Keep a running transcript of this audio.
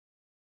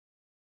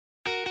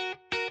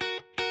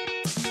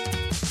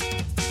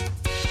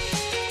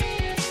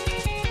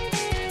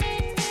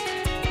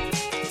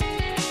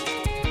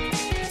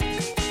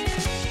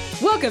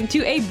Welcome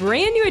to a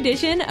brand new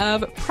edition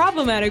of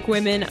Problematic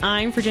Women.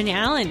 I'm Virginia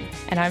Allen.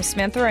 And I'm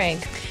Samantha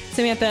Rank.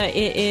 Samantha,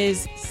 it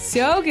is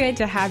so good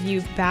to have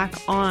you back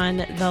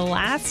on. The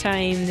last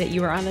time that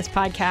you were on this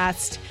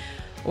podcast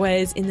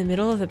was in the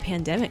middle of the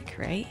pandemic,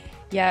 right?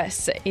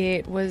 Yes,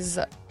 it was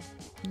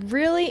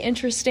really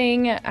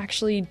interesting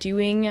actually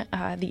doing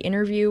the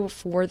interview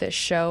for this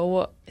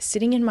show,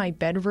 sitting in my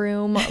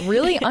bedroom,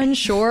 really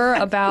unsure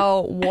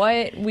about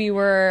what we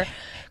were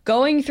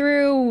going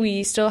through.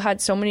 We still had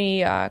so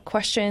many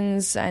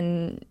questions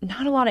and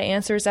not a lot of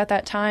answers at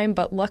that time,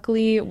 but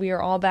luckily we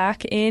are all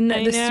back in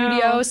the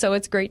studio, so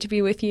it's great to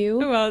be with you.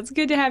 Well, it's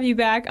good to have you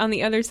back on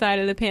the other side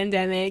of the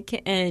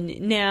pandemic,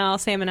 and now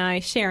Sam and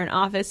I share an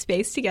office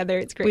space together.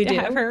 It's great to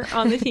have her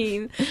on the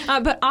team.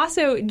 But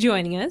also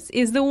joining us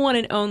is the one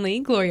and only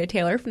Gloria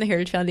Taylor from the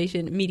Heritage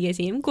Foundation media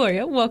team.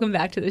 Gloria, welcome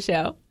back to the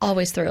show.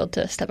 Always thrilled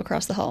to step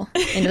across the hall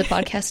into the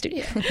podcast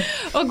studio.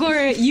 Well,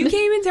 Gloria, you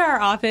came into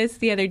our office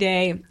the other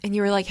day and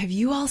you were like, have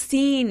you all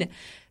seen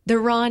the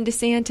Ron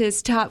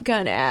DeSantis Top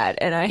Gun ad?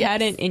 And I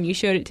hadn't, and you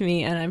showed it to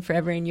me, and I'm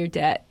forever in your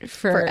debt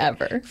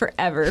forever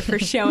for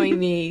showing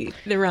me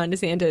the Ron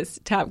DeSantis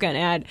Top Gun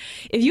ad.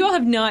 If you all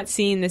have not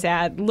seen this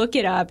ad, look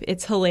it up.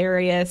 It's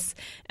hilarious.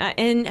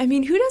 And I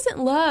mean, who doesn't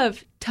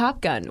love Top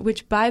Gun,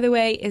 which, by the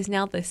way, is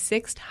now the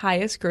 6th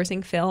highest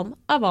grossing film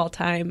of all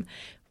time.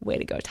 Way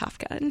to go, Top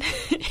Gun.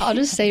 I'll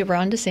just say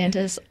Ron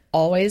DeSantis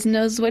always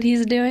knows what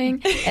he's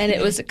doing, and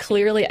it was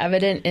clearly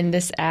evident in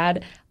this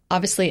ad.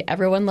 Obviously,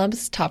 everyone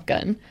loves Top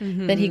Gun.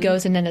 Mm-hmm. Then he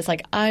goes in and is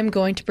like, I'm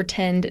going to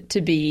pretend to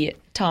be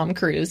Tom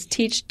Cruise,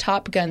 teach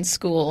Top Gun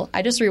school.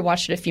 I just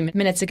rewatched it a few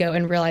minutes ago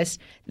and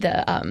realized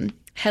the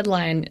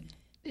headline,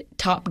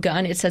 Top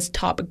Gun, it says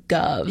Top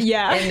Gov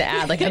in the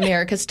ad, like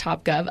America's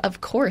Top Gov. Of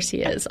course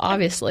he is,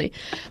 obviously.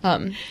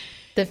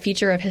 The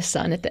feature of his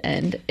son at the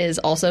end is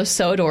also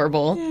so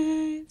adorable.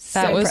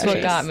 That was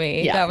what got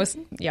me. Yeah. That was,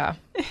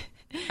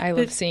 I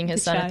love seeing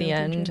his son at the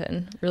end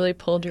and really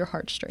pulled your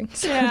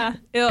heartstrings. Yeah,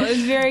 it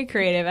was very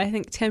creative. I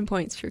think 10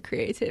 points for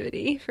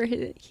creativity for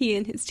he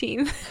and his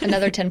team.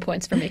 Another 10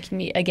 points for making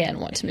me, again,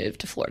 want to move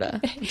to Florida.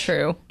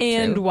 True.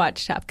 And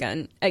watch Top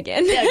Gun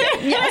again.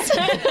 Yes.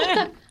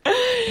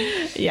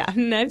 Yeah,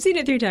 I've seen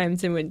it 3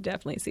 times and would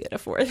definitely see it a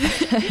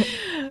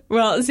 4th.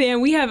 Well, Sam,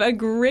 we have a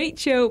great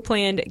show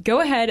planned. Go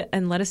ahead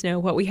and let us know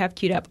what we have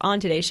queued up on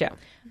today's show.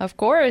 Of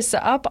course,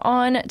 up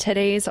on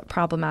today's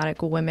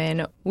Problematic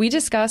Women, we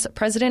discuss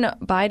President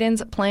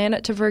Biden's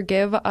plan to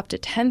forgive up to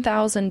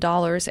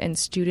 $10,000 in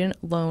student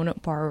loan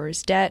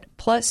borrowers' debt.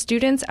 Plus,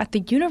 students at the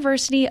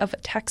University of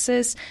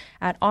Texas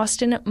at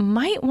Austin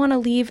might want to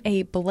leave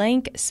a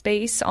blank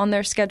space on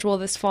their schedule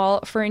this fall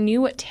for a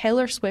new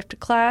Taylor Swift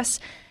class.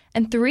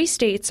 And 3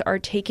 states are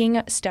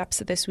taking steps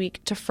this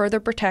week to further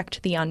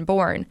protect the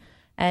unborn.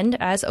 And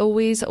as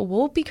always,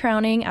 we'll be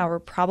crowning our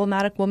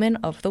Problematic Woman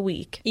of the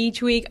Week.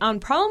 Each week on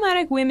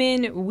Problematic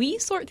Women, we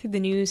sort through the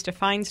news to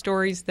find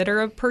stories that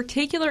are of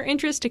particular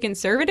interest to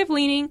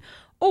conservative-leaning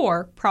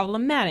or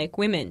problematic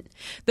women.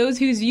 Those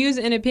whose views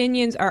and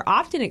opinions are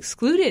often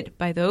excluded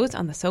by those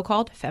on the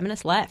so-called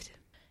feminist left.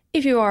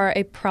 If you are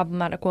a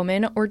problematic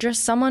woman or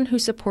just someone who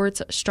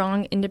supports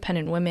strong,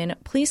 independent women,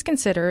 please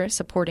consider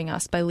supporting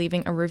us by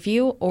leaving a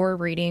review or a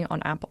rating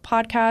on Apple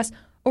Podcasts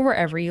or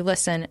wherever you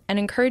listen, and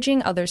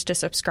encouraging others to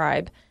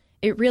subscribe.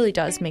 It really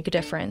does make a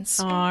difference.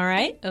 All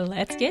right,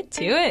 let's get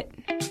to it.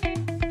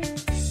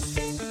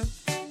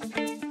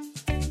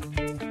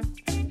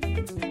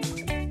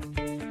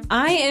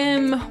 I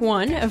am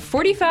one of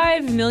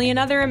 45 million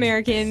other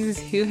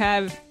Americans who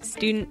have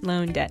student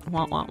loan debt.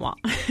 Wah, wah, wah.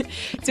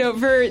 So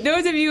for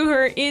those of you who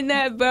are in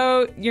that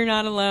boat, you're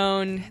not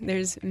alone.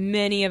 There's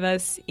many of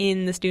us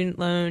in the student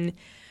loan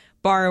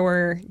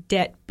borrower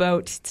debt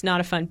boat. It's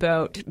not a fun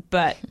boat,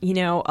 but, you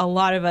know, a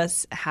lot of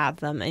us have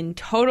them. In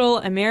total,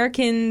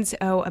 Americans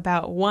owe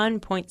about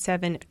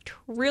 $1.7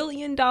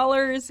 trillion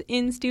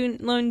in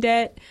student loan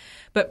debt.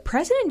 But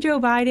President Joe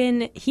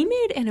Biden, he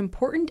made an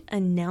important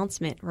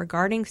announcement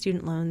regarding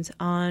student loans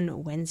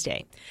on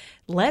Wednesday.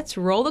 Let's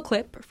roll the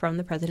clip from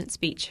the president's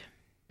speech.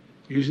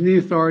 Using the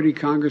authority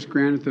Congress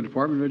granted the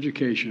Department of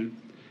Education,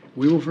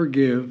 we will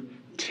forgive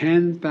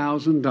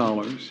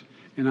 $10,000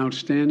 in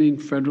outstanding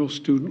federal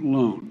student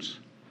loans.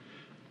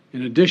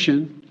 In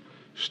addition,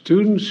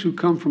 students who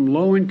come from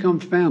low-income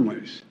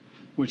families,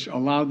 which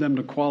allowed them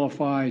to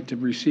qualify to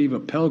receive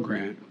a Pell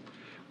Grant,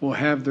 will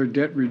have their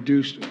debt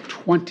reduced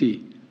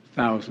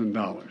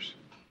 $20,000.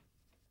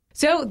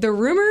 So the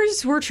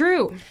rumors were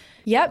true.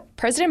 Yep,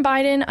 President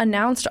Biden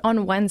announced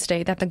on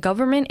Wednesday that the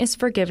government is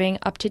forgiving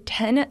up to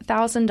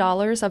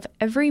 $10,000 of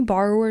every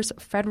borrower's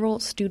federal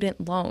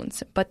student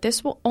loans, but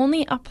this will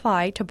only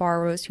apply to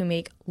borrowers who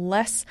make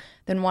less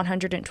than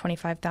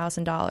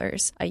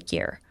 $125,000 a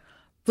year.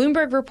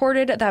 Bloomberg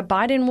reported that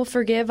Biden will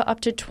forgive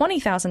up to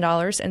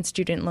 $20,000 in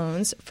student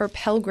loans for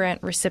Pell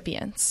Grant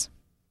recipients.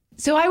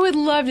 So I would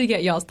love to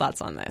get y'all's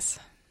thoughts on this.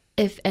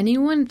 If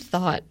anyone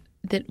thought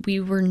that we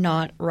were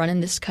not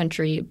running this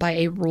country by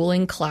a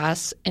ruling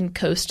class and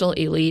coastal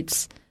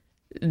elites,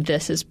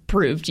 this has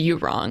proved you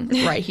wrong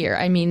right here.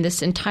 I mean,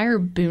 this entire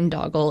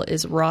boondoggle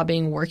is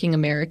robbing working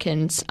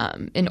Americans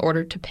in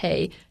order to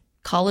pay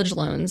college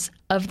loans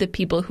of the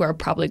people who are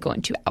probably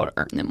going to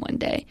out-earn them one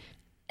day.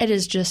 It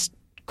is just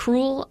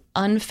cruel,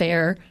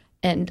 unfair,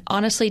 and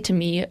honestly, to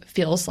me,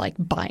 feels like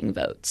buying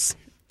votes.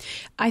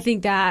 I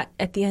think that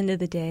at the end of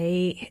the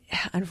day,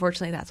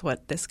 unfortunately, that's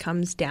what this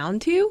comes down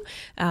to.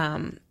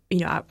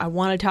 I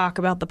want to talk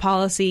about the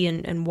policy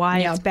and why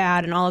it's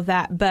bad and all of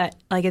that. But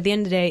like at the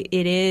end of the day,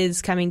 it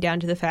is coming down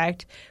to the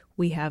fact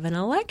we have an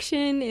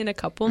election in a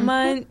couple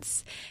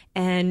months,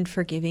 and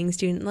forgiving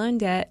student loan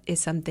debt is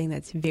something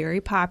that's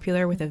very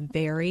popular with a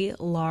very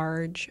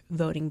large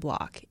voting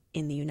bloc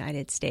in the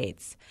United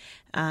States.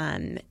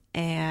 I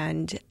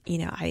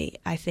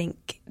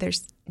think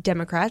there's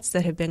Democrats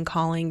that have been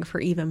calling for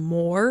even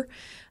more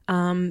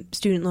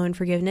student loan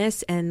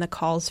forgiveness, and the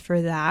calls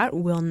for that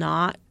will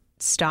not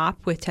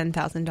stop with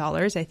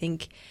 $10,000. I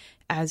think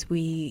as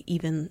we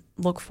even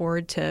look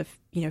forward to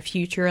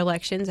future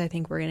elections, I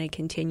think we're going to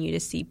continue to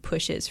see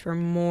pushes for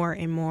more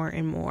and more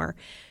and more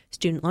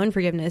student loan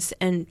forgiveness.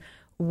 And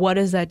what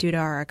does that do to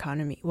our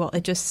economy? Well,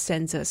 it just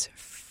sends us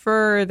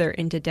further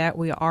into debt.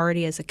 We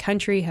already, as a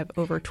country, have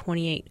over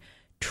 $28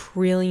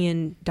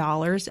 trillion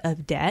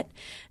of debt.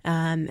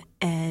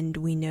 And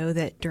we know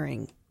that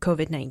during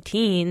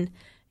COVID-19,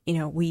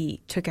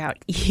 we took out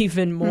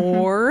even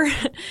more.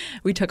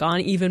 We took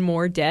on even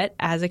more debt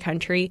as a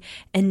country.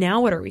 And now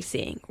what are we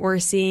seeing? We're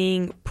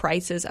seeing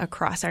prices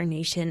across our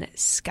nation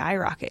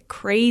skyrocket,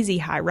 crazy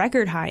high,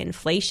 record high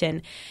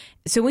inflation.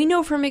 So we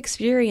know from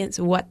experience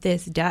what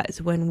this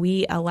does when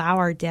we allow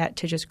our debt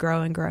to just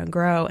grow and grow and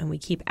grow, and we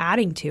keep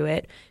adding to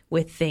it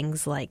with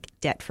things like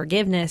debt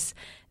forgiveness.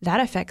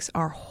 That affects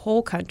our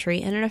whole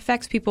country, and it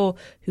affects people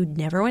who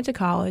never went to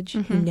college,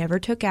 who never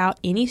took out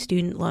any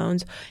student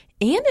loans,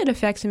 and it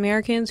affects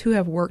Americans who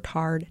have worked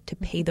hard to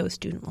pay those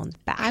student loans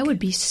back. I would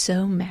be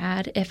so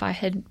mad if I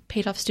had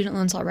paid off student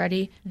loans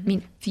already. I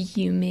mean,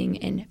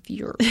 fuming and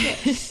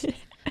furious.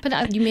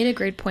 But you made a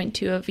great point,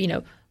 too, of,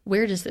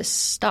 where does this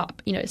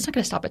stop? It's not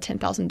going to stop at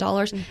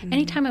 $10,000.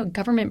 Anytime a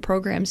government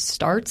program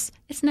starts,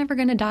 it's never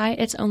going to die.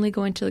 It's only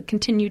going to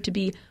continue to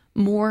be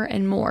more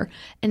and more.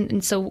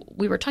 And so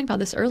we were talking about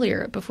this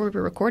earlier before we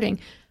were recording.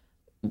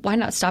 Why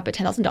not stop at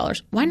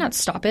 $10,000? Why not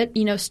stop at,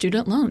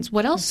 student loans?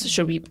 What else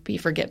should we be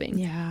forgiving?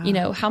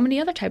 Yeah. How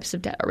many other types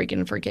of debt are we going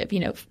to forgive?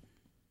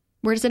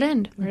 Where does it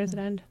end? Where does it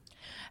end?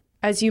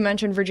 As you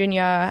mentioned,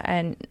 Virginia,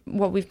 and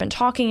what we've been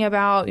talking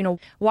about,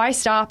 why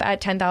stop at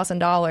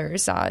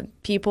 $10,000?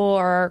 People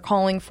are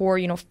calling for,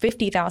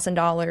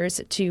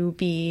 $50,000 to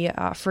be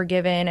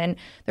forgiven. And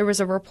there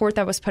was a report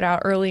that was put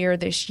out earlier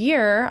this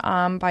year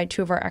by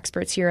two of our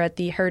experts here at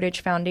the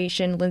Heritage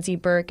Foundation, Lindsay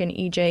Burke and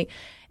E.J.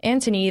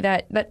 Antony,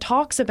 that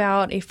talks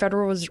about a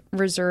Federal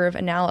Reserve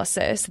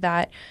analysis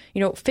that,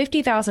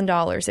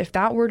 $50,000, if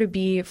that were to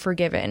be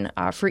forgiven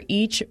for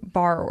each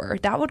borrower,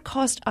 that would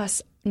cost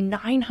us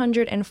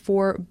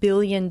 $904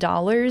 billion.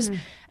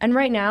 And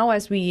right now,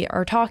 as we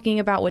are talking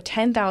about with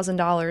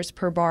 $10,000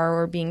 per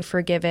borrower being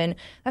forgiven,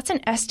 that's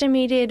an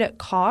estimated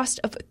cost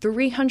of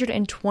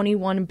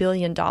 $321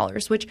 billion,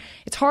 which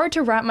it's hard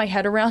to wrap my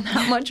head around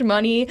that much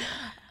money.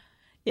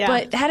 Yeah.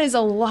 But that is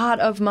a lot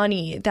of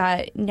money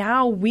that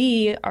now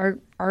we are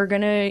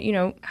going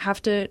to,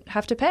 have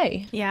to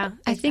pay. Yeah,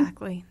 I think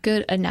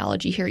good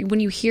analogy here. When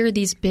you hear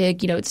these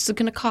big, it's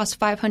going to cost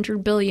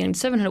 $500 billion,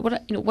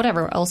 $700,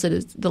 whatever else it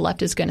is the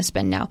left is going to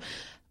spend now.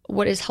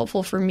 What is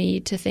helpful for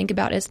me to think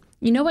about is,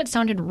 what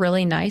sounded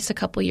really nice a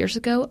couple years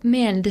ago?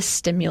 Man, this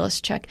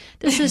stimulus check.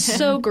 This is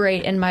so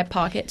great in my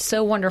pocket,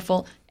 so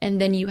wonderful.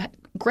 And then you have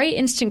great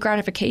instant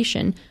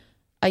gratification.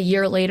 A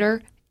year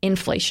later,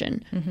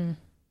 inflation.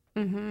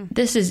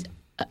 This is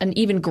an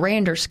even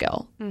grander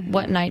scale.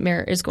 What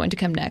nightmare is going to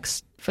come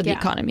next for the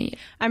economy?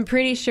 I'm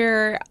pretty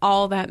sure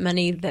all that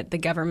money that the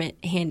government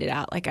handed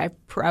out, I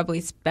probably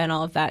spent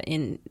all of that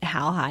in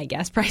how high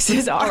gas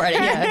prices are already.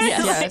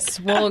 Yes.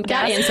 Well,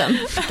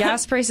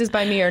 gas prices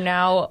by me are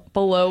now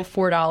below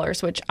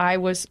 $4, which I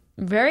was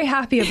very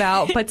happy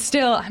about, but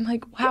still, I'm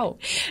like, wow.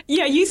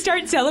 Yeah, you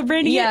start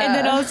celebrating it, and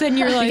then all of a sudden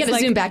you're like, you gotta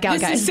zoom back out,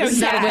 guys. This is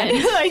so sad.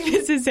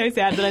 This is so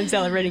sad that I'm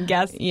celebrating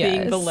gas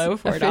being below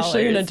 $4.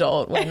 Officially an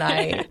adult when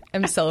I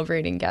am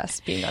celebrating gas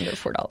being under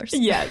 $4.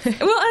 Yes.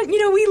 Well,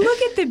 we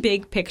look at the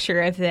big picture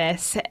of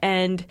this,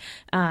 and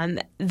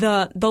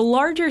the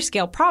larger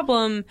scale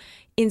problem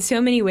in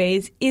so many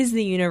ways is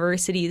the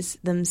universities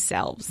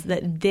themselves,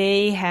 that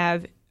they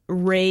have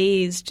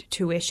raised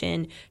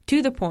tuition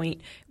to the point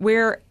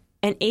where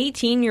an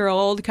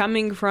 18-year-old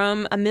coming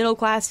from a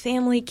middle-class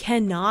family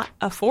cannot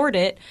afford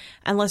it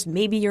unless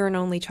maybe you're an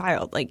only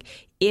child.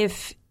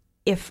 If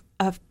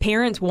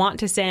parents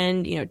want to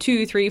send,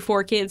 2, 3,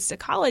 4 kids to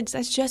college,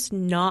 that's just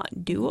not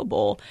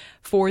doable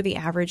for the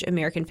average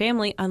American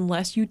family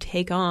unless you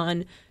take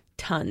on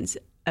tons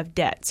of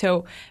debt.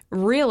 So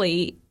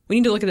really, we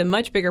need to look at the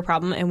much bigger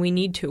problem, and we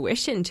need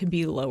tuition to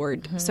be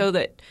lowered so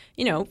that,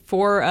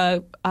 for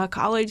a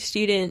college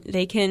student,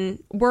 they can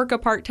work a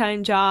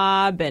part-time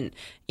job and,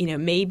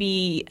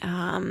 maybe,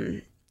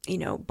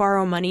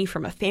 borrow money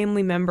from a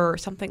family member or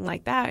something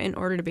like that in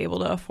order to be able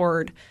to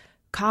afford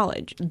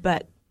college.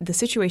 But the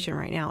situation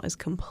right now is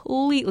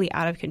completely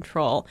out of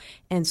control,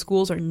 and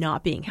schools are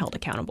not being held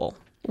accountable.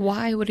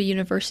 Why would a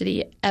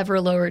university ever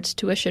lower its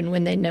tuition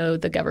when they know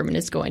the government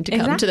is going to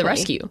come to the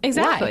rescue?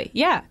 Exactly. Why?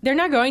 Yeah. They're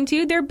not going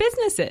to. They're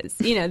businesses.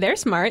 They're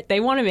smart. They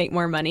want to make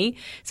more money.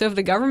 So if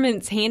the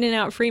government's handing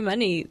out free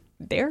money,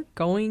 they're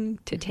going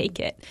to take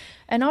it.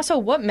 And also,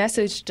 what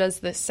message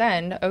does this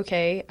send?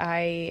 Okay,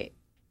 I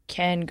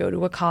can go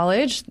to a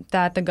college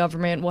that the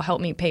government will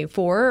help me pay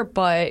for,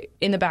 but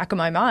in the back of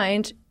my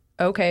mind,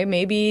 okay,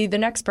 maybe the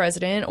next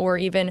president, or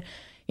even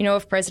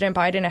if President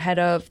Biden ahead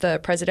of the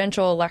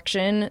presidential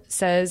election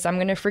says, I'm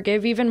going to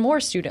forgive even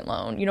more student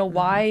loan,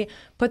 why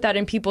put that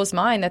in people's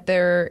mind that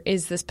there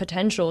is this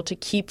potential to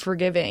keep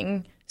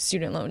forgiving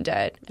student loan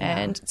debt? Yeah.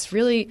 And it's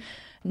really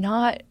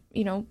not,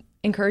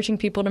 encouraging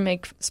people to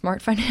make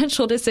smart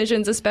financial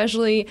decisions,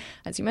 especially,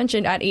 as you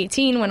mentioned, at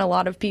 18, when a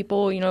lot of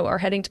people, are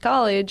heading to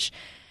college.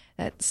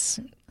 It's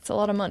a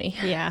lot of money.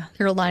 Yeah.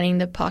 They're lining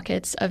the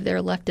pockets of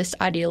their leftist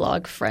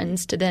ideologue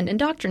friends to then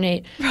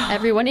indoctrinate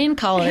everyone in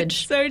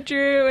college. So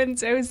true and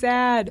so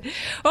sad.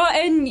 Well,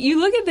 and you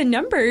look at the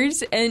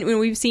numbers, and when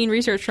we've seen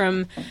research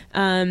from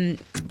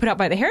put out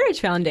by the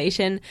Heritage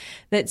Foundation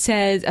that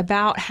says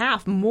about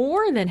half,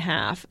 more than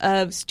half,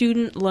 of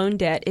student loan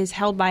debt is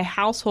held by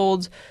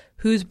households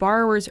whose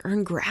borrowers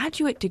earn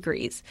graduate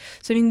degrees.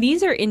 So,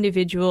 these are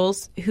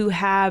individuals who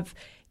have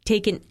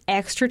taken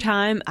extra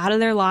time out of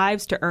their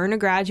lives to earn a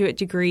graduate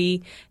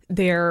degree.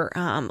 They're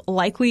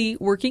likely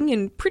working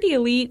in pretty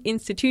elite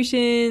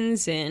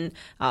institutions and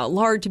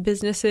large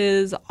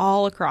businesses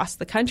all across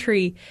the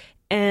country.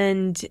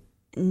 And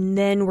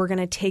then we're going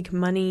to take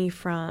money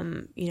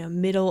from,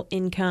 middle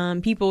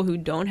income people who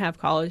don't have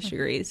college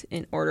degrees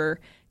in order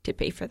to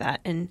pay for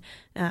that. And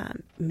I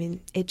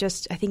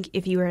think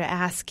if you were to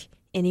ask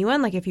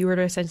anyone, if you were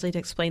to essentially to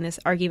explain this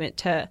argument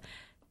to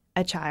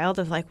a child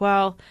of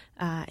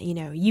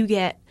you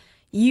get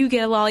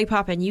a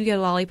lollipop and you get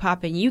a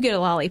lollipop and you get a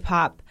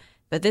lollipop,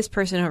 but this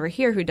person over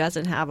here who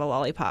doesn't have a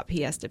lollipop,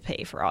 he has to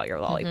pay for all your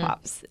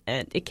lollipops. Mm-hmm.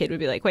 And a kid would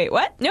be like, wait,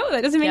 what? No,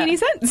 that doesn't make any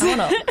sense. I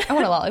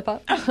want a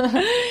lollipop.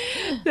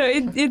 So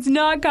it's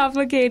not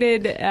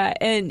complicated.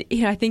 And,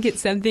 I think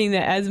it's something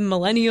that as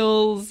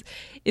millennials,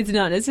 it's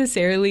not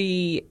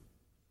necessarily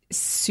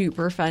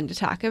super fun to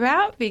talk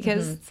about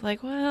because it's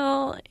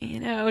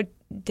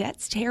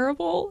debt's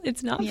terrible.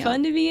 It's not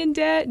fun to be in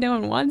debt. No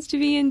one wants to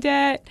be in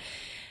debt.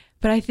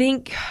 But I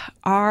think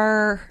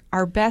our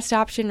best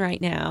option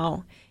right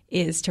now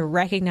is to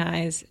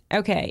recognize,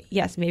 okay,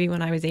 yes, maybe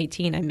when I was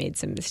 18, I made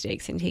some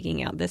mistakes in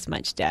taking out this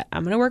much debt.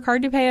 I'm going to work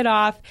hard to pay it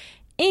off,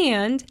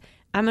 and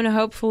I'm going to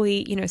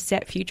hopefully,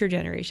 set future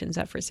generations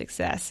up for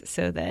success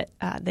so that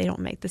they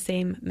don't make the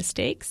same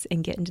mistakes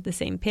and get into the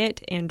same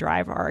pit and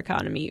drive our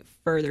economy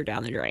further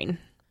down the drain.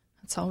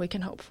 That's all we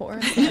can hope for.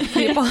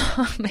 People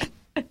make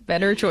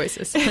better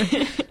choices.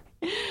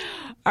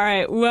 All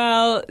right.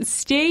 Well,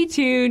 stay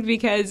tuned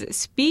because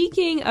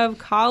speaking of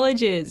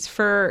colleges,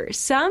 for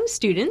some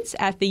students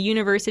at the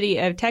University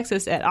of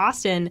Texas at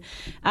Austin,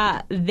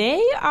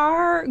 they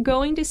are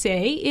going to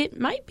say it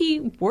might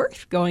be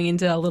worth going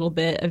into a little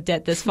bit of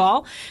debt this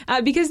fall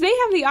because they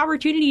have the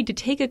opportunity to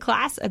take a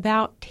class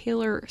about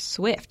Taylor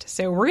Swift.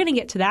 So we're going to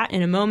get to that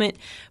in a moment.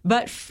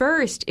 But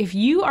first, if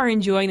you are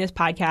enjoying this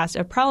podcast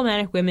of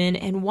Problematic Women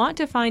and want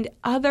to find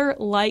other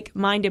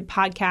like-minded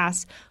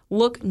podcasts,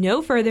 look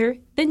no further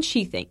than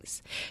She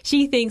Thinks.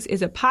 She Thinks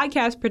is a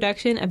podcast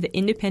production of the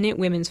Independent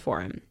Women's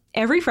Forum.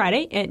 Every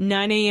Friday at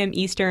 9 a.m.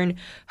 Eastern,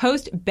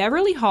 host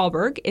Beverly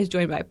Hallberg is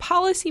joined by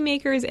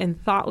policymakers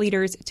and thought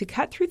leaders to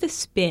cut through the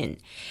spin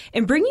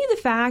and bring you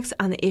the facts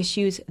on the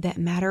issues that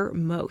matter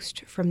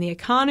most. From the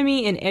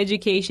economy and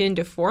education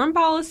to foreign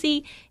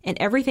policy and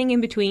everything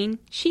in between,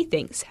 She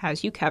Thinks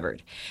has you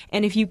covered.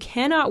 And if you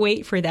cannot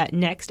wait for that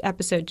next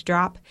episode to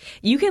drop,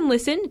 you can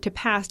listen to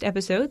past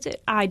episodes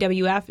at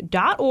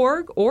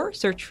IWF.org or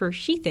search for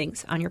She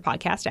Thinks on your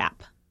podcast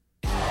app.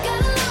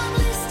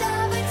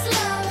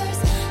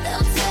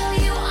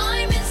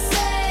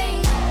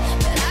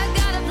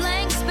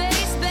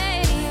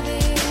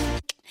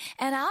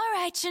 And I'll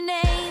write your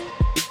name.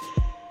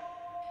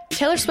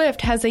 Taylor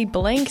Swift has a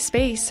blank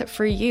space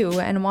for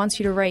you and wants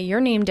you to write your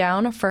name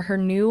down for her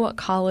new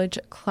college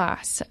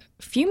class.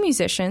 Few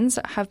musicians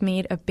have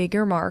made a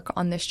bigger mark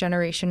on this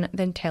generation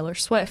than Taylor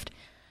Swift.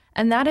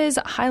 And that is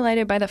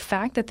highlighted by the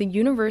fact that the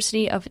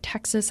University of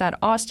Texas at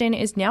Austin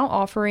is now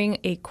offering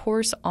a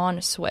course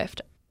on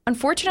Swift.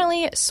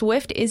 Unfortunately,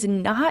 Swift is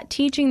not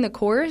teaching the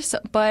course,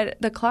 but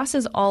the class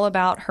is all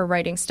about her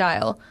writing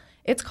style.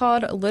 It's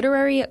called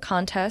Literary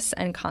Contests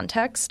and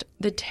Context,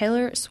 the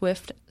Taylor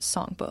Swift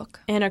Songbook.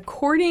 And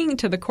according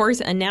to the course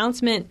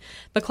announcement,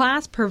 the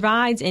class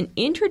provides an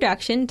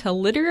introduction to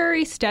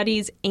literary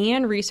studies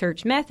and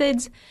research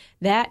methods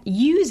that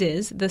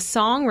uses the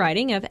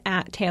songwriting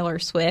of Taylor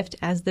Swift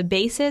as the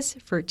basis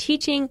for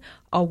teaching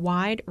a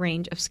wide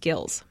range of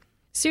skills.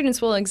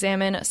 Students will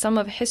examine some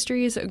of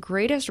history's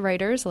greatest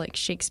writers like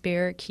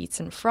Shakespeare, Keats,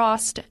 and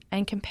Frost,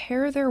 and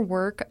compare their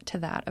work to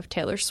that of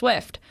Taylor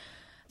Swift.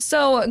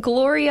 So,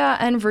 Gloria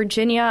and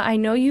Virginia, I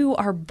know you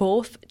are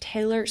both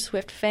Taylor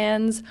Swift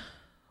fans.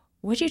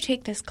 Would you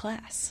take this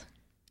class?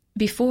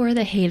 Before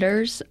the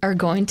haters are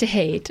going to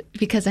hate,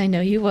 because I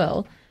know you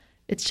will,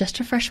 it's just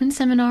a freshman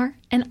seminar.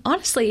 And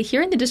honestly,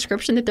 hearing the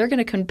description that they're going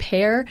to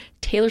compare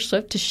Taylor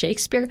Swift to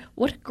Shakespeare,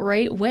 what a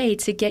great way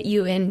to get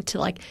you into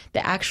like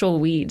the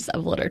actual weeds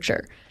of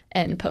literature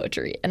and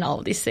poetry and all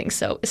of these things.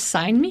 So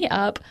sign me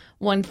up,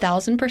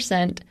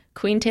 1,000%.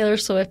 Queen Taylor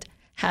Swift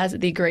has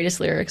the greatest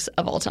lyrics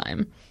of all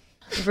time.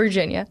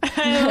 Virginia.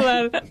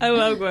 I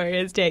love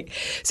Gloria's take.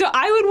 So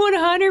I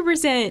would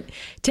 100%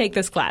 take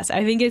this class.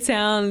 I think it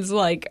sounds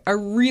like a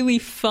really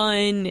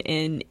fun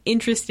and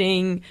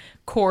interesting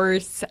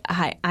course.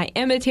 I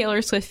am a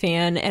Taylor Swift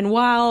fan, and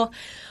while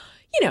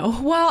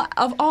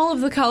of all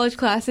of the college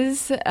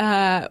classes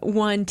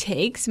one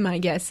takes, my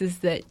guess is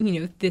that,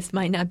 this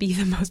might not be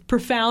the most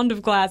profound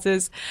of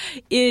classes.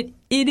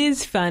 It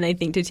is fun, I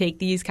think, to take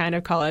these kind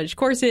of college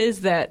courses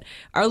that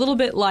are a little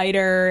bit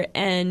lighter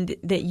and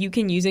that you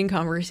can use in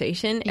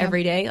conversation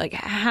every day. Like,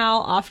 how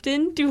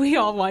often do we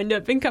all wind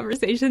up in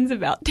conversations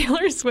about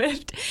Taylor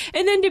Swift?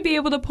 And then to be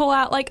able to pull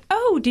out, like,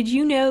 oh, did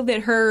you know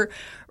that her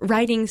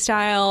writing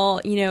style,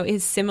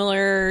 is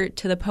similar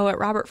to the poet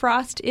Robert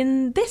Frost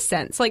in this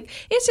sense? Like,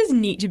 it's just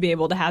neat to be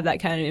able to have that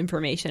kind of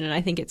information, and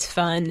I think it's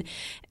fun.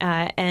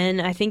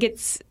 And I think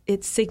it's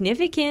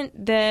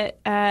significant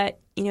that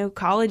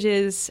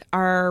colleges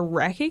are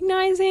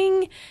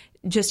recognizing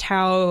just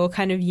how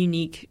kind of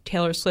unique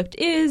Taylor Swift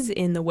is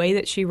in the way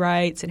that she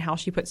writes and how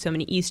she puts so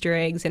many Easter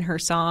eggs in her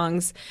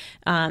songs.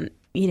 I'm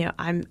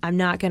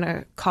not going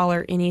to call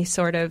her any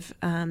sort of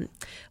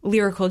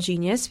lyrical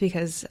genius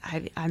because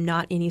I'm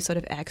not any sort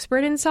of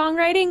expert in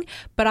songwriting,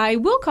 but I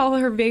will call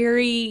her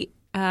very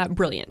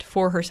brilliant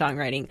for her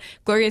songwriting.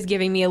 Gloria's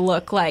giving me a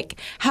look like,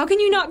 how can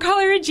you not call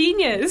her a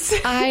genius?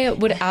 I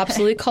would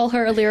absolutely call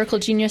her a lyrical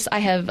genius. I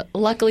have,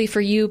 luckily for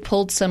you,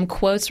 pulled some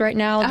quotes right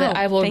now that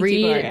I will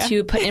read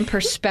to put in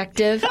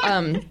perspective.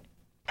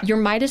 Your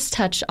Midas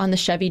touch on the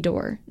Chevy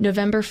door,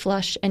 November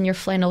flush and your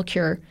flannel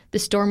cure. The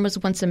storm was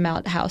once a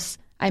mout house.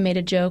 I made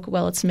a joke,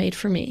 well, it's made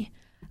for me.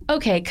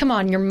 Okay, come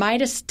on, your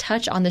Midas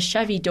touch on the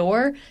Chevy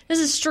door? This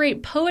is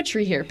straight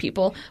poetry here,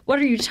 people. What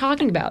are you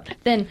talking about?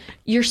 Then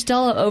you're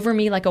still over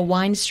me like a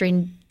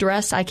wine-stained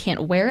dress I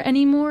can't wear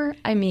anymore?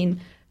 I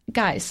mean,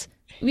 guys,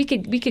 we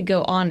could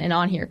go on and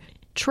on here.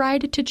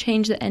 Tried to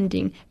change the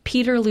ending.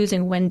 Peter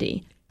losing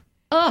Wendy.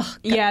 Ugh.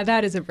 Yeah,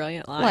 that is a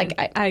brilliant line.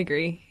 Like, I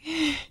agree.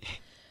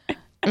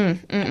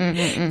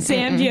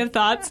 Sam, do you have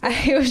thoughts?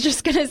 I was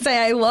just going to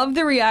say, I love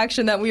the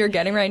reaction that we are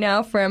getting right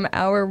now from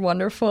our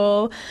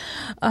wonderful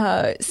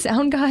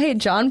sound guy,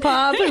 John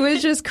Pop, who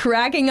is just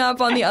cracking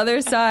up on the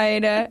other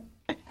side.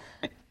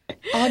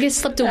 August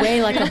slipped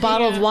away like a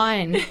bottle of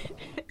wine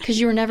because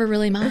you were never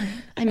really mine.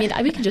 I mean,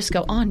 we could just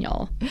go on,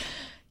 y'all.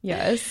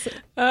 Yes.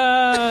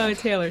 Oh,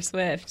 Taylor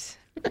Swift.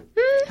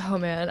 Oh,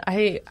 man.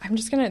 I'm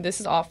just going to, this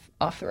is off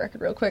the record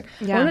real quick.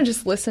 Yeah. I want to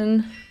just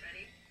listen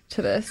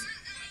to this.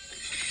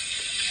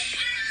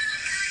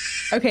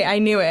 Okay, I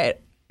knew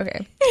it.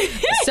 Okay.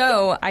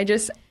 So I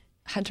just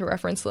had to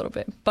reference a little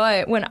bit.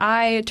 But when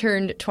I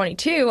turned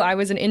 22, I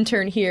was an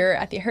intern here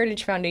at the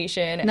Heritage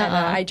Foundation. And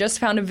I just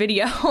found a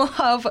video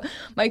of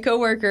my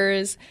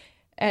coworkers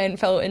and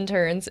fellow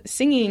interns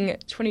singing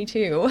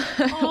 22 when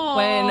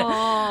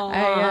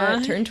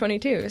I turned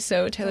 22.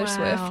 So Taylor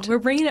Swift. We're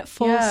bringing it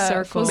full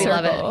circle. We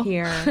love it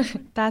here.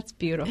 That's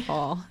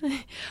beautiful.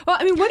 Well,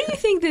 I mean, what do you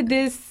think that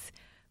this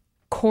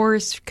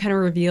course kind of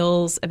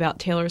reveals about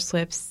Taylor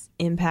Swift's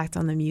impact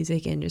on the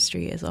music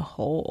industry as a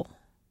whole?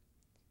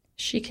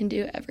 She can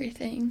do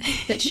everything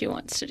that she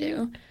wants to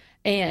do.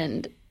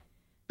 And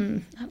I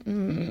don't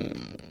know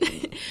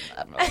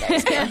what I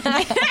was going.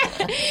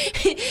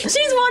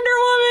 She's Wonder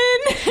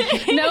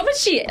Woman. No, but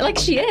she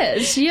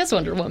is. She is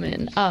Wonder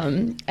Woman.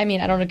 I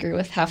mean, I don't agree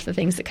with half the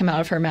things that come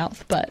out of her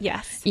mouth, but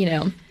yes,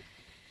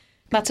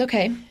 that's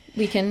okay.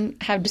 We can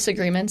have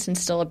disagreements and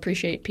still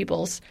appreciate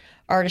people's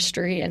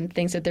artistry and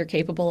things that they're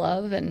capable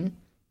of and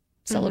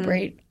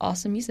celebrate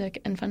awesome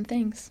music and fun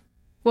things.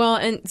 Well,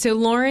 and so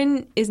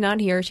Lauren is not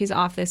here. She's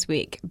off this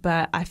week,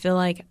 but I feel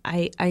like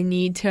I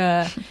need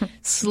to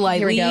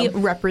slightly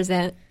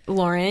represent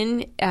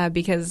Lauren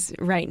because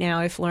right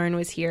now, if Lauren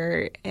was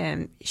here,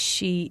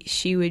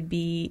 she would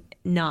be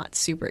not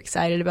super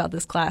excited about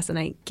this class, and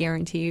I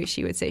guarantee you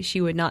she would say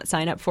she would not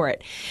sign up for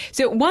it.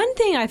 So one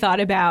thing I thought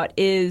about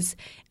is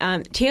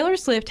Taylor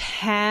Swift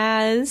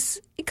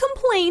has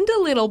complained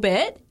a little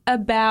bit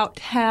about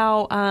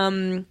how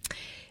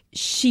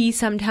she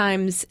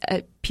sometimes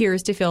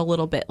appears to feel a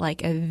little bit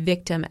like a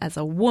victim as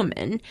a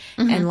woman,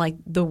 and like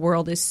the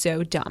world is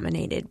so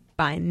dominated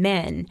by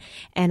men.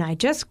 And I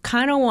just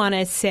kind of want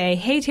to say,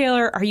 hey,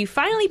 Taylor, are you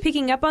finally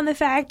picking up on the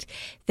fact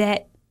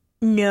that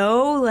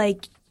no,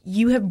 like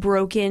you have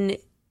broken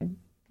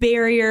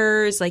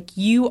barriers, like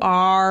you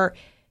are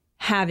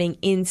having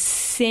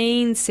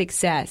insane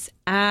success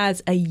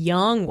as a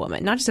young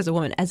woman, not just as a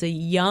woman, as a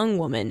young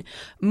woman.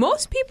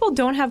 Most people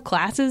don't have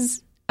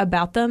classes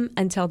about them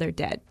until they're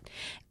dead.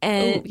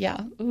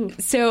 And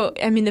so,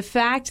 I mean, the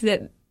fact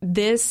that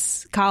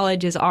this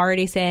college is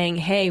already saying,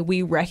 hey,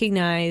 we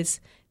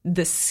recognize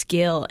the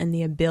skill and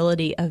the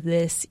ability of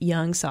this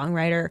young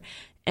songwriter,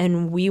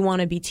 and we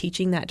want to be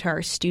teaching that to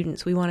our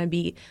students. We want to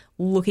be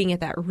looking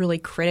at that really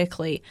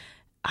critically.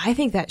 I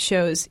think that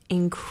shows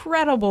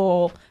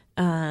incredible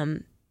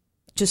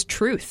just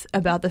truth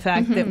about the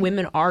fact that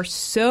women are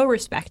so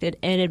respected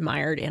and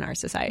admired in our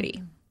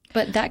society.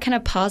 But that kind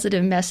of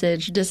positive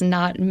message does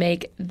not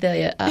make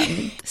the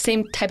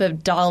same type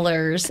of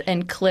dollars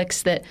and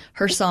clicks that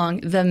her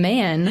song "The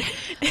Man"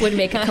 would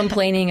make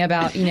complaining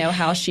about.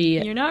 How she.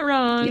 You're not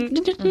wrong.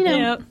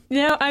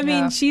 No, I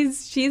mean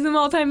she's a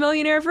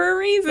multimillionaire for a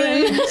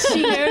reason.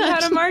 She knows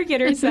how to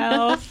market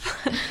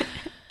herself.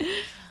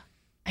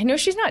 I know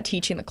she's not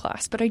teaching the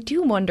class, but I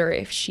do wonder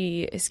if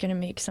she is going to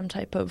make some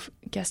type of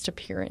guest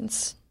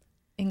appearance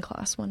in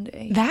class one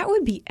day. That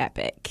would be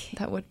epic.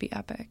 That would be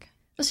epic.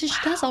 So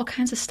she does all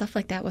kinds of stuff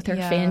like that with her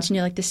fans,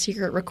 like the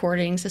secret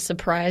recordings, the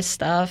surprise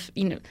stuff.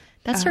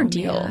 That's her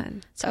deal.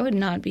 Man. So I would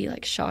not be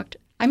like shocked.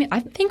 I mean, I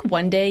think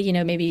one day,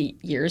 maybe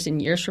years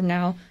and years from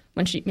now,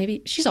 when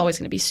she's always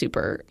going to be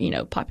super,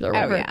 popular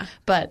or whatever,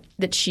 but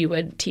that she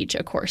would teach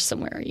a course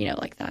somewhere,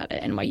 like that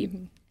at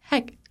NYU.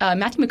 Heck,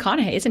 Matthew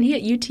McConaughey, isn't he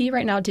at UT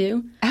right now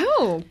too?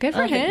 Oh, good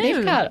for him.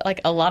 They've got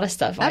like a lot of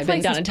stuff. I've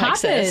been down in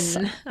Texas.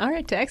 All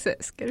right,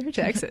 Texas. Good for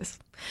Texas.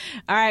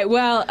 All right.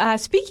 Well,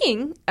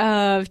 speaking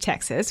of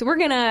Texas, we're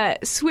going to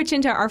switch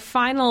into our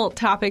final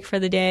topic for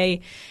the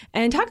day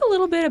and talk a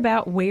little bit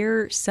about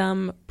where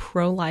some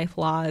pro-life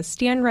laws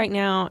stand right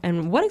now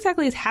and what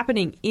exactly is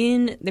happening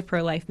in the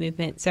pro-life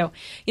movement. So,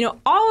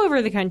 all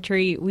over the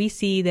country, we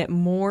see that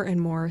more and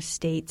more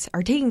states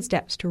are taking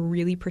steps to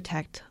really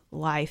protect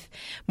life.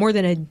 More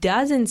than a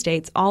dozen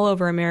states all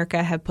over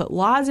America have put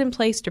laws in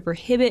place to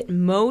prohibit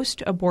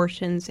most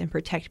abortions and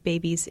protect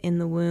babies in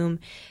the womb.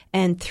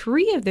 And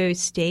 3 of those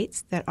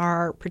states that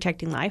are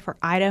protecting life are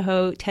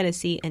Idaho,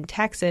 Tennessee, and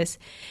Texas.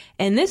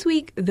 And this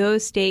week,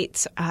 those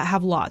states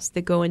have laws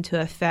that go into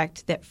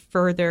effect that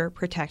further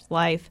protect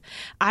life.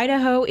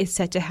 Idaho is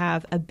set to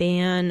have a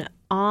ban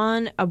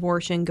on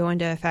abortion go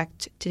into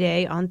effect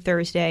today on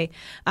Thursday.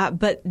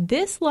 But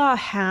this law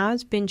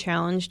has been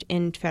challenged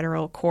in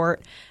federal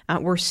court.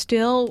 We're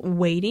still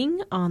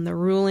waiting on the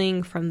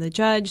ruling from the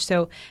judge.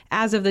 So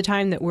as of the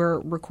time that we're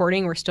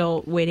recording, we're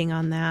still waiting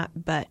on that.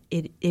 But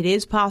it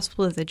is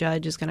possible that the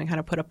judge is going to kind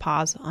of put a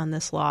pause on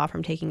this law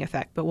from taking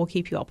effect. But we'll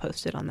keep you all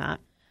posted on that.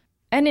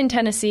 And in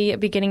Tennessee,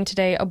 beginning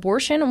today,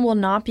 abortion will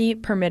not be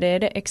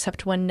permitted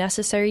except when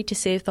necessary to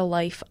save the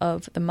life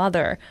of the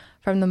mother.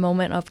 From the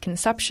moment of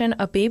conception,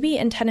 a baby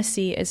in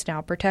Tennessee is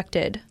now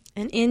protected.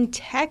 And in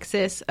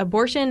Texas,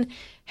 abortion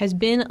has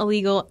been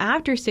illegal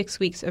after 6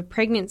 weeks of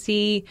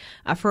pregnancy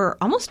for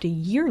almost a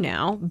year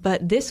now.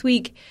 But this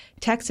week,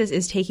 Texas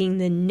is taking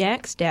the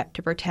next step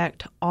to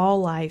protect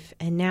all life.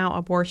 And now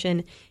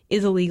abortion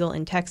is illegal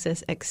in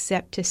Texas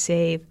except to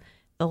save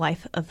the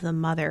life of the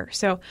mother.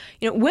 So,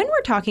 when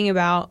we're talking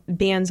about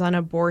bans on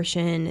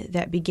abortion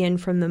that begin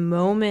from the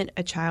moment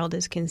a child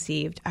is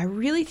conceived, I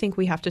really think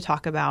we have to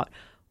talk about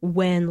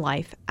when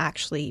life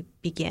actually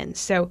begins.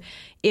 So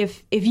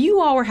if you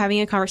all were having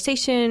a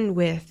conversation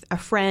with a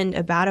friend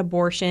about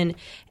abortion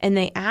and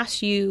they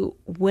asked you,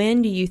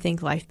 when do you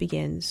think life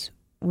begins?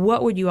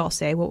 What would you all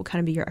say? What would kind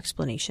of be your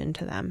explanation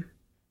to them?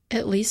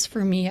 At least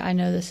for me, I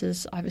know this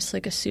is obviously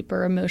like a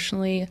super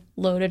emotionally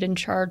loaded and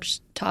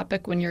charged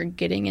topic when you're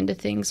getting into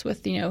things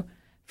with,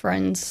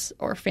 friends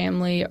or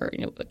family, or,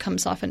 it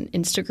comes off an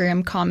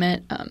Instagram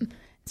comment.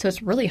 So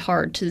it's really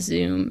hard to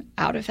zoom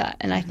out of that.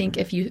 And I think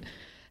if you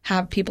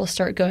have people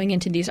start going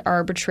into these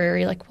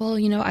arbitrary, like, well,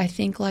 I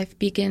think life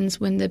begins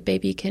when the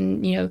baby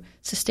can,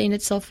 sustain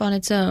itself on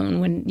its own,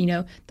 when,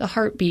 the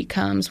heartbeat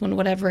comes, when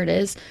whatever it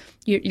is,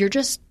 you're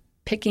just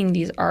picking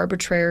these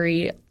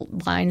arbitrary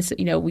lines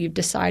that, we've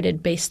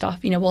decided based off,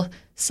 well,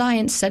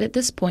 science said at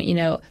this point,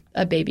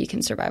 a baby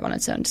can survive on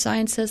its own.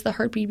 Science says the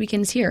heartbeat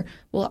begins here.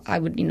 Well, I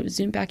would,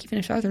 zoom back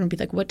even farther and be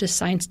like, what does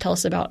science tell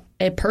us about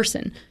a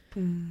person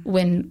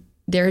when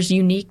there's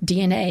unique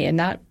DNA and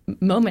that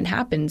moment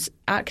happens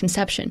at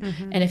conception?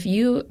 Mm-hmm. And if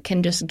you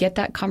can just get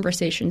that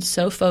conversation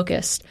so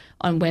focused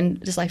on when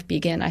does life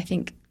begin, I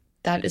think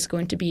that is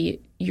going to be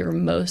your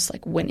most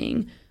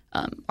winning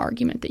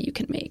argument that you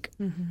can make.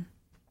 Mm-hmm.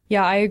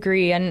 Yeah, I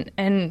agree.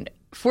 And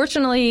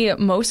fortunately,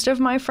 most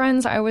of my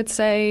friends, I would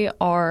say,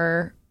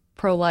 are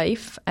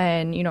pro-life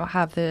and,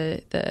 have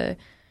the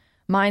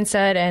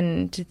mindset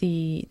and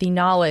the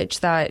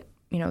knowledge that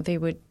they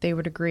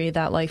would agree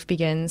that life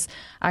begins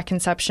at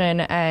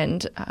conception.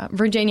 And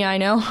Virginia, I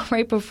know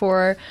right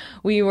before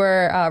we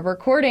were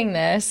recording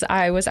this,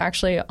 I was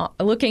actually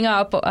looking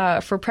up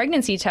for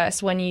pregnancy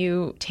tests when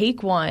you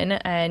take one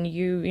and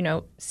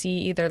you see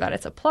either that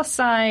it's a plus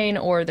sign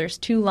or there's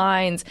 2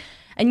 lines,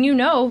 and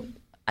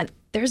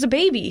there's a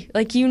baby.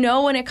 Like,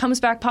 when it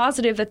comes back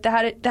positive,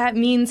 that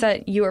means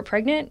that you are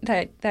pregnant,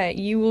 that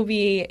you will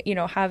be,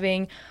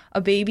 having a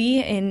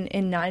baby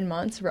in 9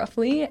 months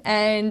roughly.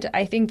 And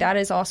I think that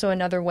is also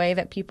another way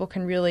that people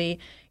can really,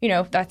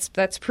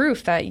 that's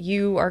proof that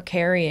you are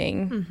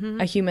carrying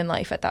a human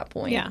life at that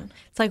point. Yeah.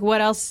 It's like,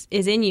 what else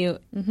is in you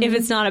if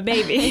it's not a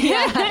baby?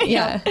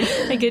 Yeah.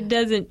 Like, it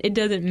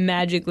doesn't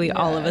magically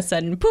all of a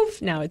sudden,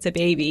 poof, now it's a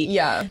baby.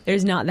 Yeah.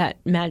 There's not that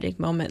magic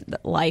moment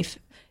that life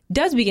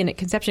does begin at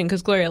conception,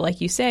 because Gloria,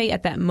 like you say,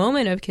 at that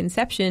moment of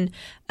conception,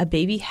 a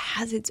baby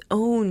has its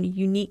own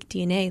unique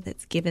DNA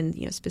that's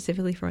given,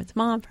 specifically from its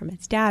mom, from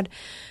its dad,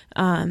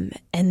 and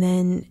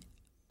then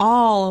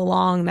all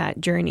along that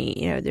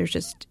journey, there's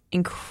just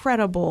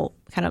incredible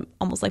kind of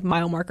almost like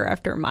mile marker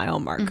after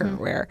mile marker,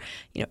 where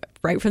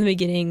right from the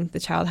beginning the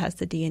child has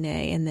the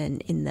DNA, and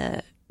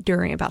then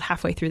during about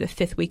halfway through the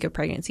 5th week of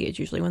pregnancy is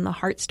usually when the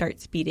heart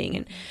starts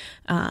beating,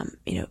 and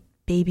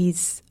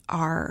babies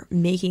are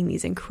making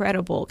these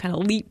incredible kind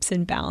of leaps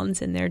and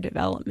bounds in their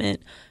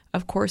development,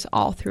 of course,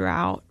 all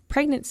throughout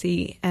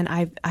pregnancy. And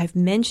I've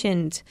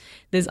mentioned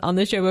this on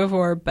the show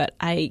before, but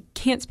I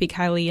can't speak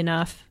highly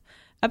enough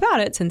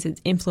about it since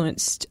it's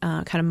influenced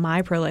kind of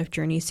my pro-life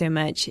journey so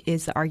much,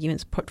 is the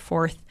arguments put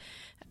forth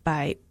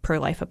by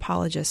pro-life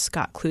apologist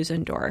Scott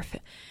Klusendorf.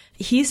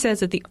 He says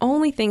that the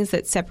only things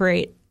that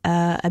separate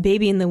a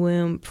baby in the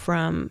womb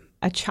from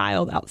a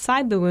child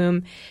outside the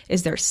womb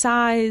is their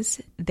size,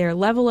 their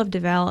level of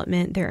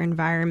development, their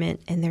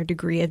environment, and their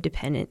degree of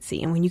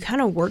dependency. And when you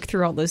kind of work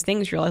through all those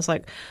things, you realize,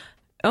 like,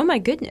 oh my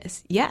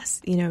goodness,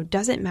 yes,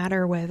 doesn't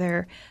matter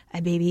whether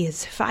a baby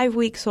is 5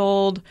 weeks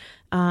old.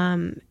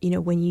 When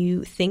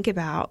you think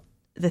about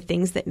the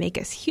things that make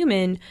us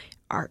human,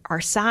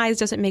 our size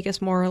doesn't make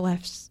us more or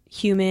less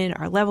human.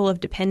 Our level of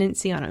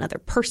dependency on another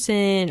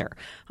person or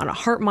on a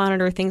heart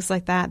monitor, things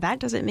like that, that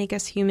doesn't make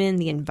us human.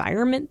 The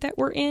environment that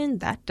we're in,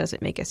 that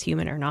doesn't make us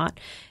human or not.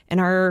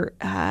 And our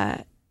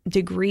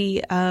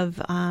degree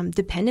of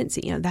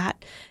dependency,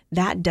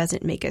 that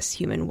doesn't make us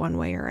human one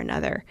way or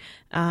another.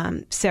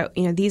 So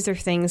these are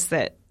things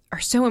that are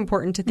so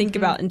important to think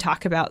about and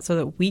talk about so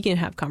that we can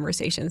have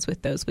conversations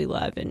with those we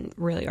love and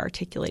really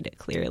articulate it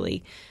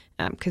clearly.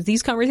 Because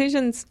these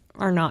conversations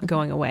are not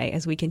going away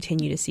as we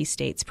continue to see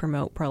states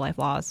promote pro-life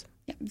laws.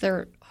 Yeah,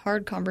 they're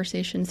hard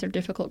conversations. They're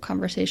difficult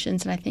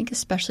conversations. And I think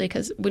especially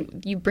because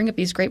when you bring up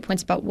these great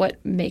points about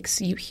what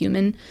makes you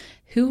human,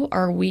 who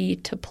are we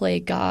to play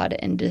God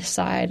and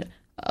decide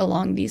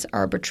along these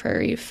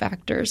arbitrary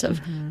factors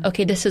of,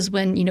 okay, this is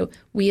when,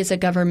 we as a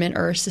government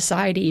or a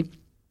society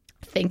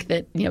think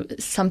that,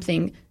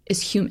 something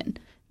is human.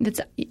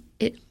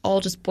 It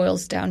all just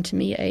boils down to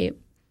me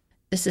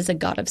this is a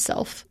God of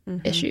self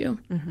issue.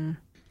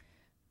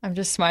 I'm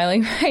just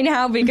smiling right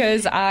now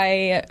because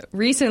I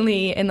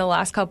recently, in the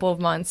last couple of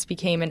months,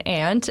 became an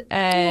aunt.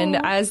 And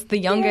as the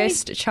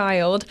youngest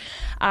child,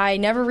 I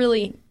never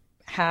really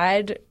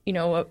had,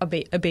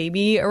 a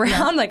baby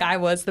around. Like, I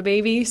was the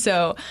baby.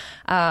 So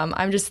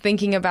I'm just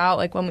thinking about,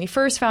 like, when we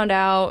first found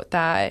out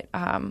that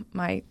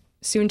my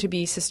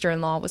soon-to-be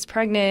sister-in-law was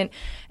pregnant,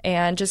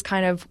 and just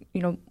kind of,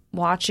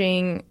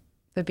 watching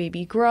the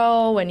baby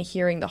grow and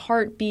hearing the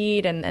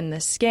heartbeat and the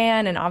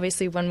scan. And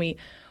obviously when we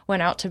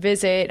went out to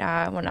visit,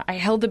 when I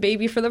held the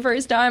baby for the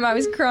first time, I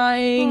was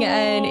crying.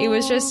 And it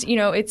was just,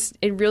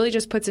 it really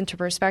just puts into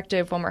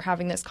perspective when we're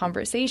having this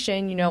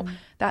conversation,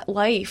 that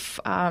life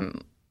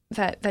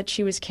that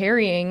she was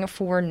carrying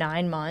for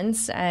 9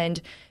 months,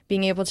 and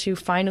being able to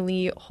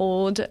finally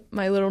hold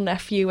my little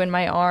nephew in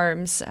my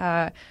arms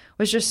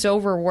was just so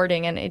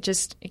rewarding. And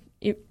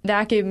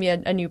that gave me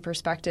a new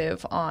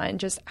perspective on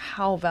just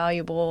how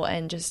valuable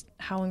and just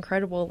how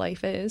incredible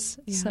life is.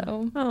 Yeah.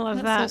 So I love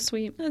that. That's so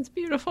sweet. That's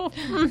beautiful.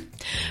 All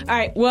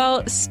right.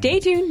 Well, stay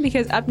tuned,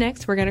 because up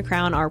next we're going to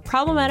crown our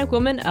problematic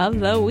woman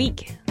of the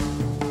week.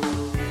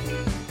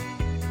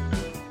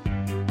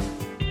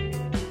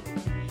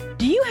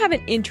 Do you have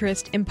an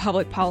interest in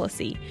public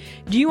policy?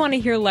 Do you want to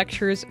hear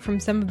lectures from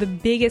some of the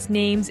biggest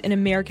names in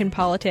American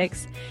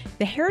politics?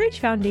 The Heritage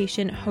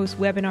Foundation hosts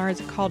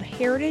webinars called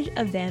Heritage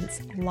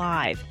Events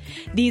Live.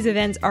 These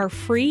events are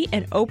free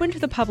and open to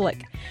the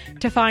public.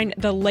 To find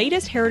the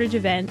latest Heritage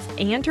events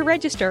and to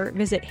register,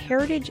 visit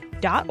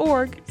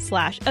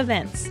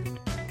heritage.org/events.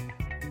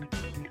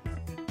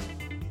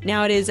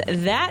 Now it is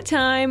that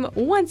time.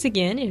 Once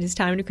again, it is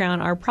time to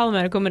crown our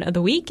problematic woman of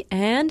the week,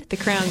 and the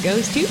crown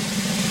goes to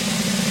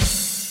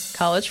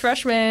college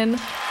freshman.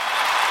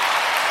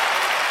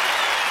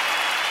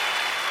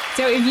 So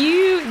So if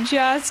you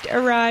just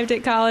arrived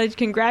at college,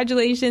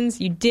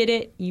 congratulations. You did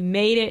it. You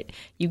made it.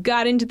 You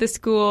got into the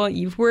school.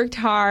 You've worked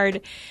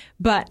hard.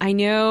 But I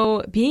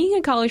know being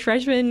a college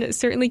freshman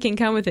certainly can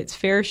come with its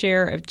fair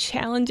share of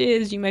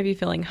challenges. You might be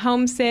feeling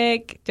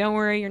homesick. Don't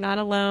worry, you're not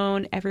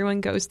alone. Everyone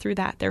goes through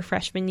that their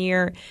freshman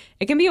year.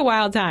 It can be a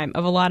wild time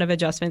of a lot of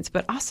adjustments,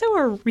 but also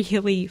a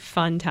really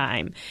fun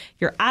time.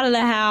 You're out of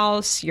the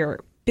house. You're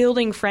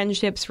building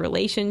friendships,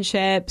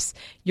 relationships.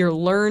 You're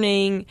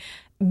learning.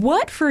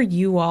 What for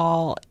you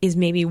all is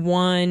maybe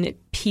one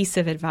piece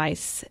of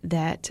advice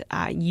that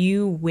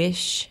you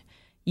wish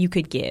you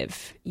could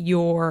give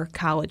your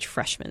college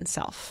freshman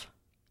self?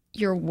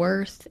 Your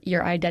worth,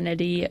 your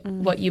identity,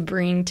 what you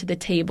bring to the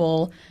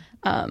table,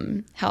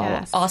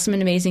 how awesome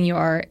and amazing you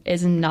are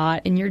is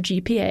not in your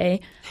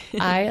GPA.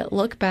 I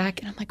look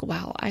back and I'm like,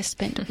 wow, I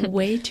spent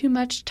way too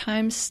much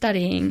time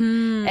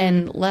studying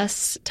and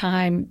less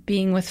time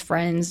being with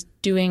friends,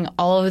 doing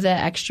all of the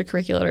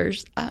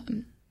extracurriculars.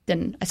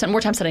 Then I spent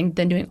more time studying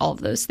than doing all of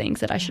those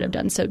things that I should have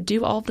done. So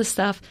do all of the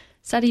stuff,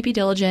 study, be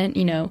diligent,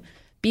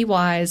 be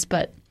wise,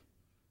 but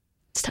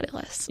study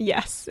less.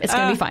 Yes. It's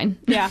going to be fine.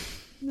 Yeah.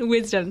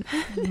 Wisdom.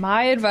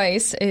 My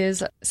advice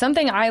is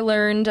something I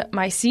learned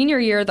my senior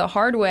year the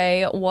hard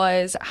way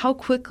was how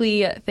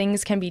quickly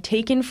things can be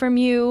taken from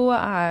you,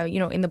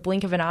 in the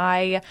blink of an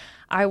eye.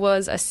 I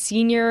was a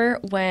senior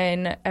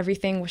when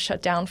everything was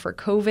shut down for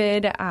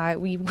COVID.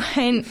 We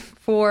went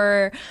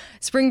for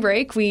spring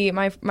break.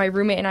 My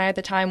roommate and I at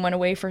the time went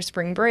away for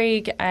spring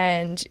break,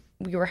 and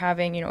we were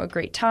having, a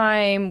great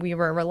time. We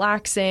were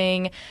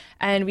relaxing,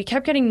 and we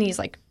kept getting these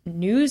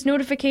news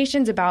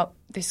notifications about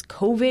this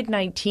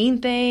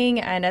COVID-19 thing.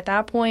 And at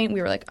that point,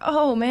 we were like,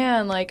 oh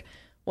man,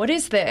 what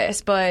is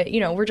this? But,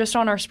 we're just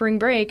on our spring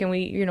break, and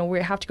we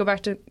have to go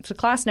back to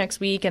class next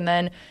week. And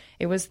then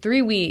it was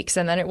 3 weeks,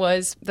 and then it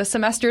was the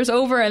semester's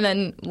over, and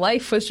then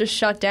life was just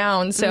shut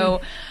down.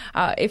 So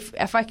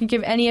if I could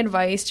give any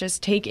advice,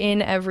 just take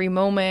in every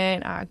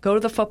moment, go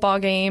to the football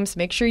games,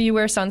 make sure you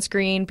wear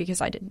sunscreen,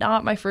 because I did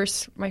not my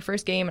first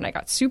game and I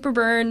got super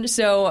burned.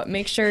 So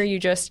make sure you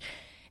just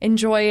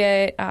enjoy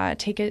it,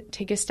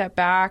 take a step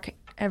back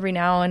every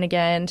now and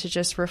again to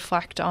just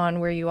reflect on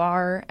where you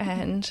are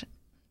and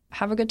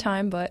have a good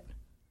time, but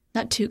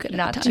not too good.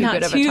 Not too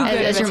good of a time.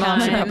 As your mom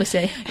would probably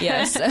say.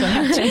 Yes.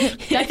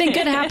 Nothing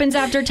good happens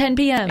after 10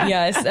 p.m.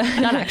 Yes.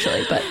 Not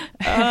actually, but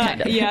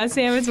kind of. Yeah,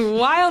 Sam, it's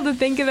wild to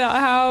think about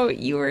how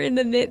you were in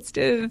the midst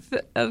of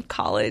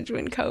college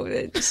when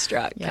COVID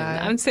struck.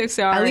 Yeah. I'm so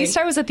sorry. At least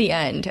I was at the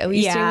end. At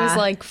least it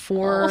was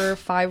 4 or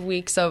 5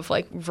 weeks of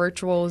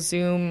virtual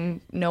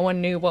Zoom. No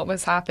one knew what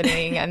was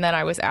happening, and then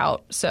I was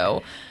out.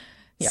 So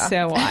yeah.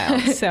 So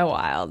wild. So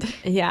wild.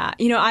 Yeah.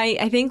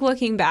 I think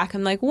looking back,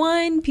 I'm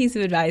one piece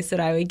of advice that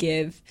I would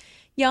give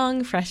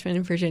young freshmen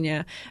in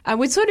Virginia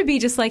would sort of be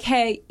just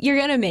hey, you're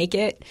going to make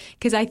it.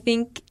 Because I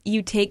think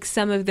you take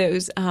some of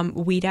those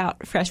weed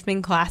out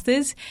freshman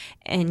classes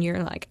and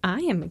you're I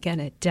am going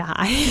to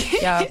die.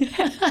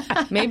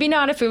 Yeah. Maybe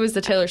not if it was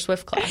the Taylor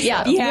Swift class.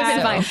 Yeah.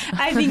 Fine.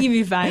 I think you'd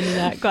be fine in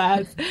that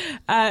class.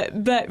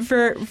 But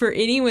for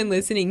anyone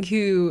listening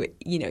who,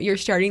 you're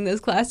starting those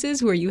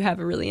classes where you have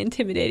a really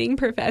intimidating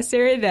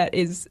professor that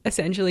is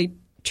essentially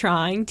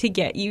trying to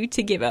get you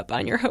to give up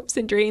on your hopes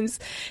and dreams.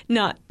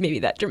 Not maybe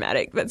that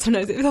dramatic, but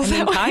sometimes it feels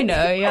that way.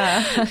 Kinda,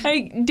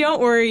 yeah. Don't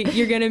worry,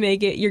 you're going to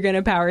make it. You're going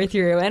to power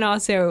through. And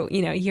also,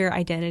 your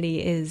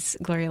identity is,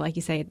 Gloria, like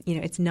you say,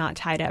 it's not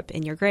tied up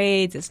in your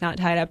grades. It's not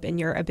tied up in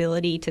your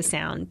ability to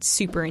sound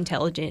super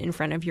intelligent in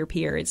front of your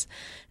peers.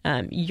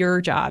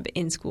 Your job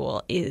in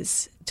school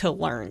is to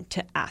learn,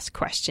 to ask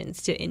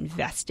questions, to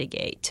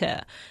investigate,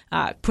 to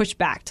push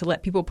back, to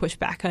let people push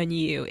back on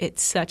you.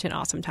 It's such an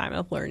awesome time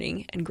of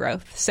learning and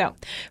growth. So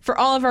for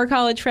all of our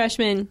college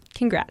freshmen,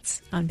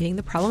 congrats on being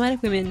the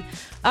Problematic Women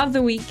of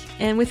the Week.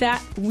 And with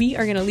that, we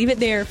are going to leave it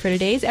there for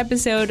today's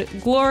episode.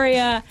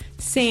 Gloria,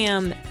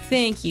 Sam,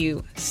 thank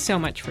you so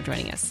much for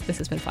joining us. This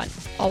has been fun.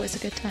 Always a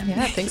good time.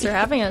 Yeah, thanks for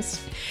having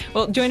us.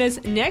 Well, join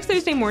us next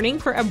Thursday morning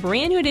for a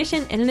brand new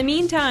edition. And in the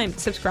meantime,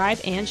 subscribe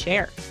and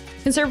share.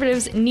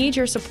 Conservatives need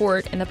your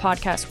support in the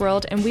podcast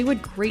world, and we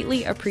would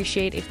greatly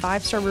appreciate a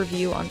 5-star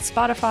review on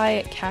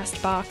Spotify,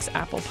 CastBox,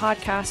 Apple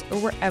Podcasts, or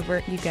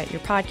wherever you get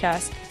your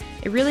podcasts.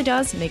 It really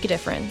does make a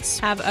difference.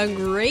 Have a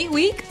great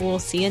week. We'll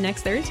see you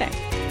next Thursday.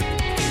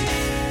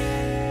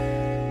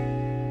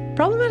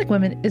 Problematic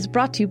Women is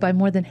brought to you by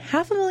more than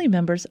 500,000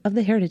 members of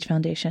the Heritage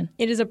Foundation.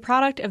 It is a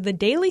product of the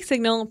Daily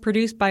Signal,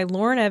 produced by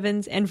Lauren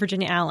Evans and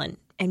Virginia Allen.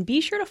 And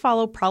be sure to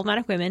follow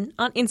Problematic Women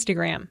on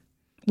Instagram.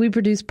 We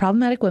produce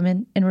Problematic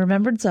Women in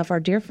remembrance of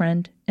our dear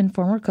friend and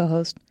former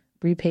co-host,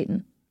 Bree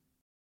Payton.